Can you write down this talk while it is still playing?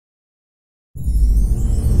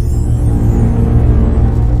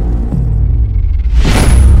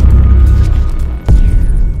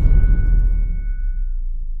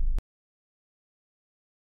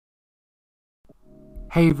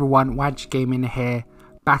Hey everyone, Waj Gaming here,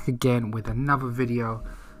 back again with another video.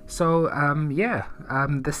 So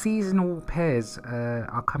the seasonal pairs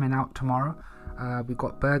are coming out tomorrow. We've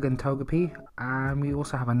got Burgh and Togepi, and we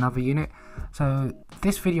also have another unit. So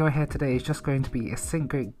this video here today is just going to be a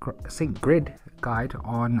sync grid guide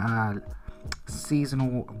on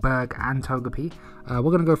seasonal Burgh and Togepi. We're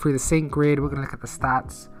going to go through the sync grid, we're going to look at the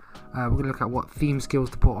stats, we're going to look at what theme skills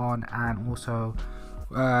to put on, and also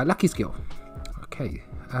lucky skill. Okay,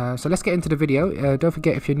 so let's get into the video. Don't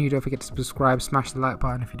forget, if you're new, don't forget to subscribe, smash the like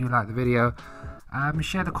button if you do like the video,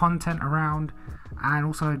 share the content around, and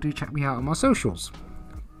also do check me out on my socials.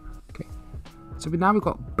 Okay, so now we've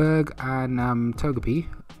got Burgh and Togepi.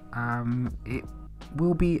 It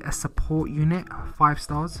will be a support unit, 5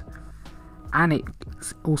 stars, and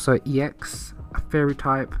it's also EX, a fairy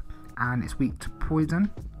type, and it's weak to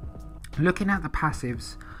poison. Looking at the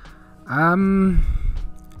passives,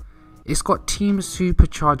 it's got Team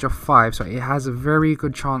Supercharge of 5, so it has a very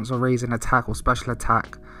good chance of raising attack or special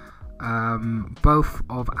attack, both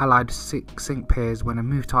of allied sync pairs when a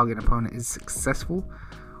move target opponent is successful,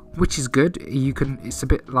 which is good. It's a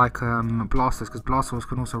bit like Blasters, because Blasters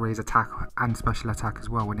can also raise attack and special attack as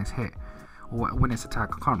well when it's hit, or when it's attack.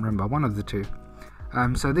 I can't remember, one of the two.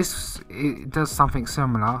 So it does something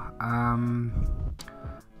similar,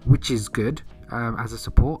 which is good. As a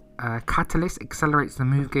support. Catalyst accelerates the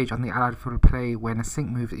move gauge on the allied field play when a sync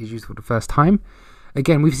move is used for the first time.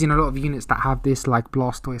 Again, we've seen a lot of units that have this, like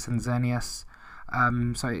Blastoise and Xerneas,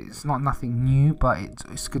 so it's not nothing new, but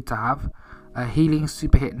it's good to have. Healing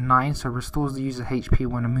super hit 9, so restores the user HP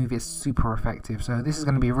when a move is super effective. So this is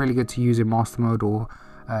going to be really good to use in Master Mode or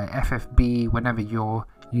FFB whenever you're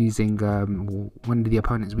using when the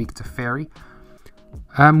opponent is weak to Fairy.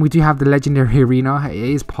 We do have the Legendary Arena. It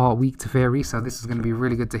is part weak to Fairy, so this is going to be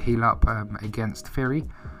really good to heal up against Fairy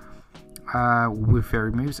with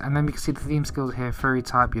Fairy moves. And then we can see the theme skills here: Fairy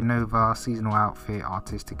type, Unova, seasonal outfit,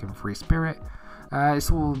 artistic, and free spirit. It's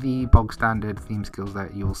all the bog standard theme skills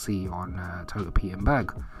that you'll see on Togepi and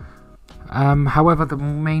Burgh. However, the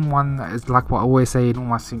main one is, like what I always say in all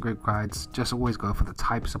my sync grid guides, just always go for the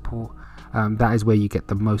type support. That is where you get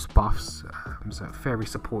the most buffs, so Fairy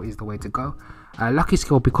support is the way to go. Lucky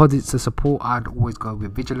skill, because it's a support, I'd always go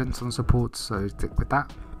with Vigilance on support, so stick with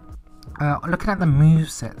that. Looking at the move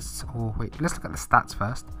sets, or wait, let's look at the stats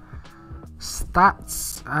first.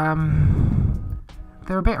 Stats,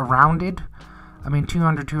 they're a bit rounded. I mean,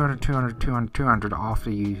 200, 200, 200, 200, 200 after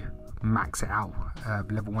you max it out,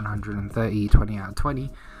 level 130, 20 out of 20.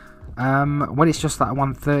 When it's just like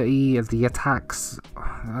 130 of the attacks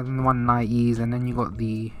and 190s, and then you got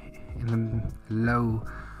in the low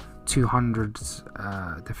 200s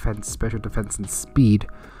defense, special defense, and speed.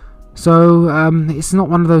 So it's not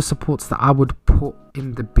one of those supports that I would put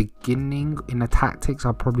in the beginning in the tactics.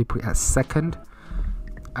 I'll probably put it at second.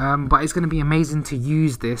 But it's going to be amazing to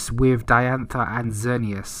use this with Diantha and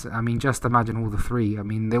Xerneas. I mean, just imagine all the three. I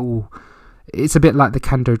mean, it's a bit like the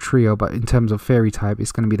Kanto trio, but in terms of Fairy type,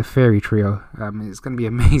 it's going to be the Fairy trio. It's going to be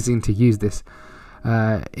amazing to use this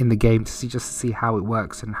in the game to see how it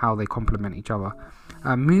works and how they complement each other.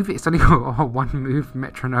 Move, it's only got one move,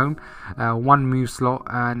 Metronome, one move slot,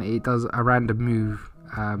 and it does a random move,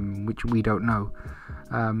 which we don't know.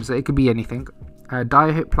 So it could be anything.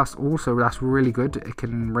 Dire hit plus also, that's really good. It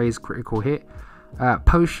can raise critical hit.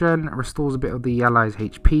 Potion restores a bit of the allies'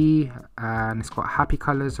 HP, and it's got happy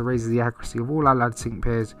colors, so raises the accuracy of all allied sync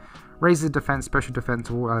pairs, raises defense, special defense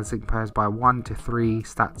of all allied sync pairs by 1 to 3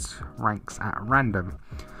 stats ranks at random.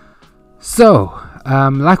 So,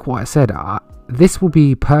 like what I said, this will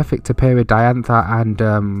be perfect to pair with Diantha and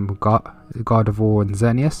Gardevoir and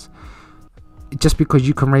Xerneas, just because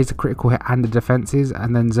you can raise the critical hit and the defenses,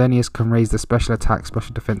 and then Xerneas can raise the special attack,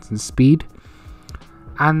 special defense, and speed.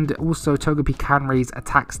 And also Togepi can raise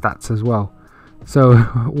attack stats as well. So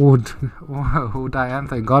all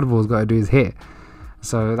Diantha and Gardevoir's got to do is hit.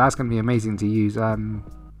 So that's going to be amazing to use.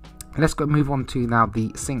 Let's move on to now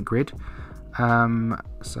the sync grid.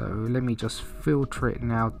 So let me just filter it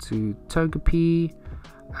now to Togepi.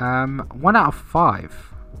 1 out of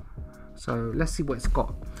 5. So let's see what it's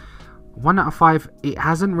got. 1 out of 5, it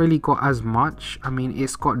hasn't really got as much. I mean,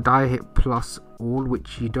 it's got Dire Hit plus all,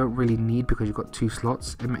 which you don't really need because you've got 2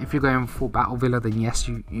 slots. If you're going for Battle Villa, then yes,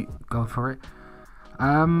 you go for it.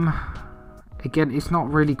 Again, it's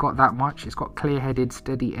not really got that much. It's got Clear-Headed,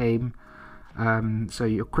 Steady Aim, so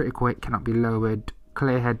your critical hit cannot be lowered.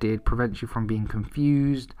 Clear-Headed prevents you from being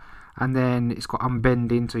confused, and then it's got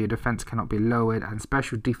Unbending, so your defense cannot be lowered, and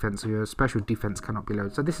Special Defense, so your special defense cannot be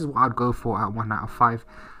lowered. So this is what I'd go for at 1 out of 5.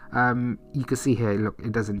 You can see here, look,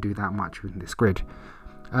 it doesn't do that much with this grid.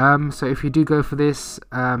 So if you do go for this,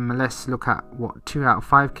 let's look at what 2 out of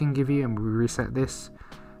 5 can give you, and we reset this.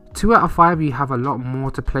 2 out of 5, you have a lot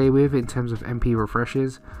more to play with in terms of MP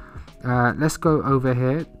refreshes. Let's go over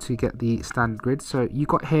here to get the standard grid. So you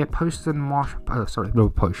got here Potion Master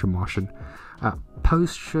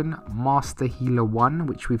Healer 1,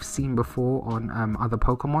 which we've seen before on other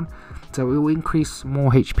Pokemon. So it will increase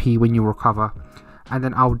more HP when you recover. And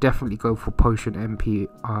then I'll definitely go for Potion MP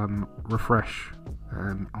refresh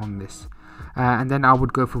on this. And then I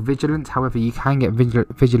would go for Vigilance. However, you can get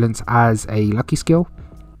Vigilance as a lucky skill.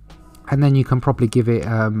 And then you can probably give it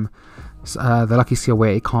the lucky skill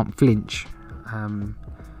where it can't flinch.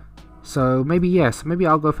 So maybe yes, maybe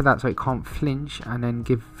I'll go for that so it can't flinch, and then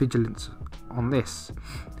give Vigilance on this.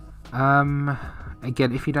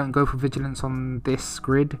 Again, if you don't go for Vigilance on this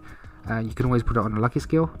grid, you can always put it on a lucky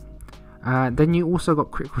skill. Then you also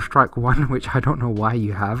got Critical Strike 1, which I don't know why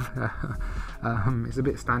you have. It's a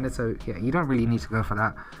bit standard, so yeah, you don't really need to go for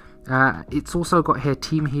that. It's also got here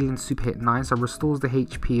Team Healing Super Hit 9, so restores the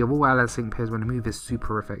HP of all allied sync pairs when a move is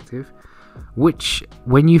super effective, which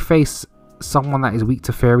when you face someone that is weak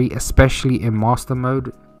to Fairy, especially in Master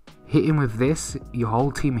Mode, hitting with this, your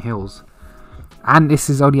whole team heals. And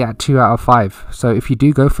this is only at 2 out of 5, so if you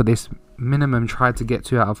do go for this, minimum try to get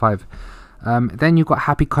 2 out of 5. Then you've got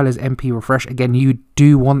Happy Colors MP Refresh. Again, you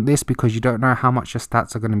do want this because you don't know how much your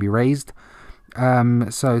stats are going to be raised.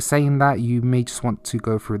 So saying that, you may just want to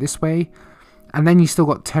go through this way, and then you still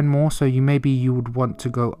got 10 more, so maybe you would want to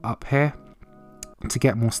go up here to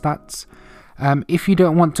get more stats. If you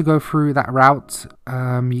don't want to go through that route,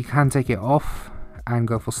 you can take it off and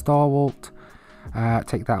go for Star Vault.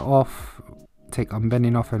 Take that off, take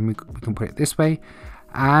Unbending off, and we can put it this way,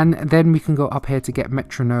 and then we can go up here to get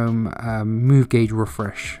Metronome Move Gauge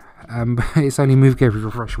Refresh. It's only Move Gauge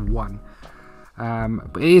Refresh 1.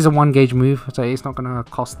 But it is a 1 gauge move, so it's not going to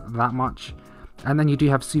cost that much. And then you do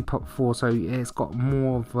have Super 4, so it's got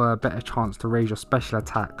more of a better chance to raise your special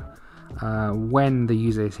attack when the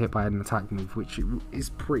user is hit by an attack move, which is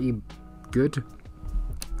pretty good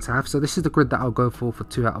to have. So this is the grid that I'll go for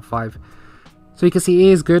 2 out of 5. So you can see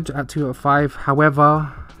it is good at 2 out of 5.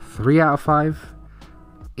 However, 3 out of 5,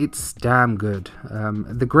 it's damn good.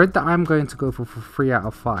 The grid that I'm going to go for 3 out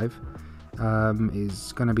of 5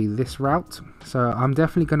 is going to be this route. So I'm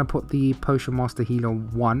definitely going to put the Potion Master Healer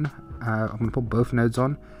 1. I'm going to put both nodes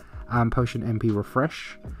on, and Potion MP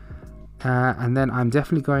Refresh. And then I'm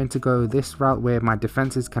definitely going to go this route where my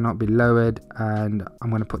defenses cannot be lowered, and I'm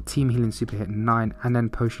going to put Team Healing Super Hit 9 and then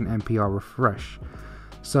Potion MPR Refresh.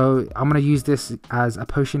 So I'm going to use this as a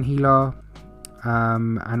Potion Healer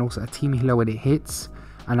and also a Team Healer when it hits.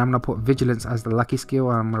 And I'm going to put Vigilance as the lucky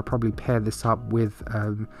skill, and I'm going to probably pair this up with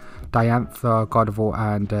Diantha, Gardevoir,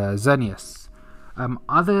 and Xerneas.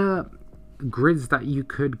 Other grids that you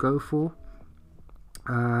could go for,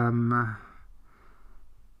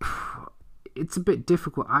 it's a bit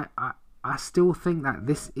difficult. I still think that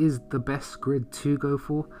this is the best grid to go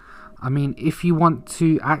for. I mean, if you want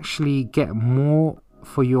to actually get more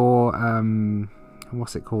for your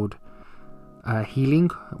what's it called,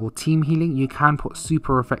 healing or team healing, you can put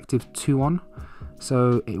Super Effective 2 on,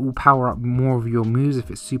 so it will power up more of your moves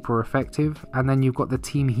if it's super effective. And then you've got the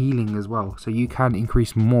team healing as well, so you can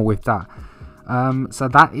increase more with that. So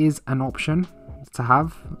that is an option to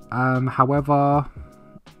have. However,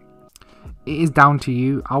 it is down to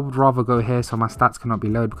you. I would rather go here so my stats cannot be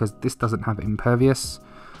lowered, because this doesn't have Impervious.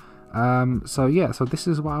 So yeah, so this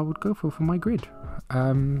is what I would go for my grid.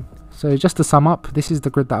 So just to sum up, this is the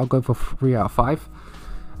grid that I'll go for 3 out of 5.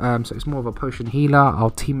 So it's more of a potion healer. I'll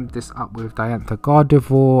team this up with Diantha,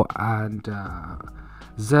 Gardevoir, and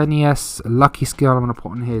Xerneas. Lucky skill I'm going to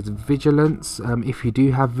put on here is Vigilance. If you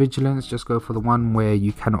do have Vigilance, just go for the one where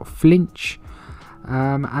you cannot flinch.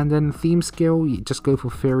 And then theme skill, you just go for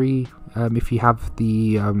Fury if you have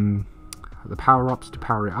the power-ups to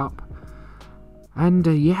power it up. And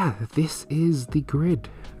yeah, this is the grid.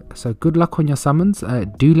 So good luck on your summons.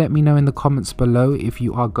 Do let me know in the comments below if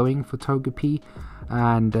you are going for Togepi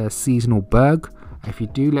and Seasonal Burgh. If you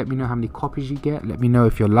do, let me know how many copies you get. Let me know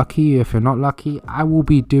if you're lucky, if you're not lucky. I will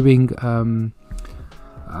be doing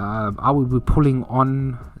I will be pulling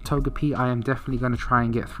on Togepi. I am definitely going to try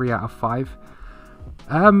and get 3 out of 5.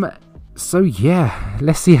 So yeah,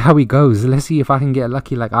 let's see how it goes. Let's see if I can get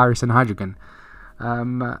lucky like Iris and Hydreigon.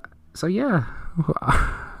 So yeah,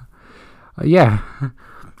 yeah,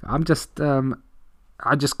 I just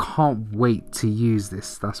can't wait to use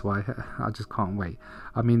this. That's why I just can't wait.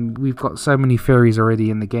 I mean, we've got so many fairies already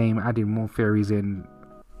in the game. Adding more fairies in,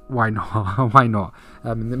 why not? Why not?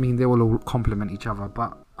 I mean, they will all complement each other,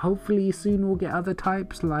 but hopefully soon we'll get other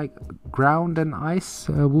types like ground and ice.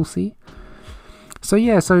 We'll see. So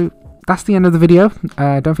yeah, so that's the end of the video.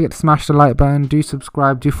 Don't forget to smash the like button, do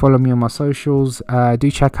subscribe, do follow me on my socials,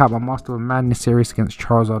 do check out my Master of Madness series against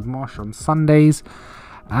Charizard Marsh on Sundays,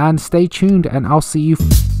 and stay tuned, and I'll see you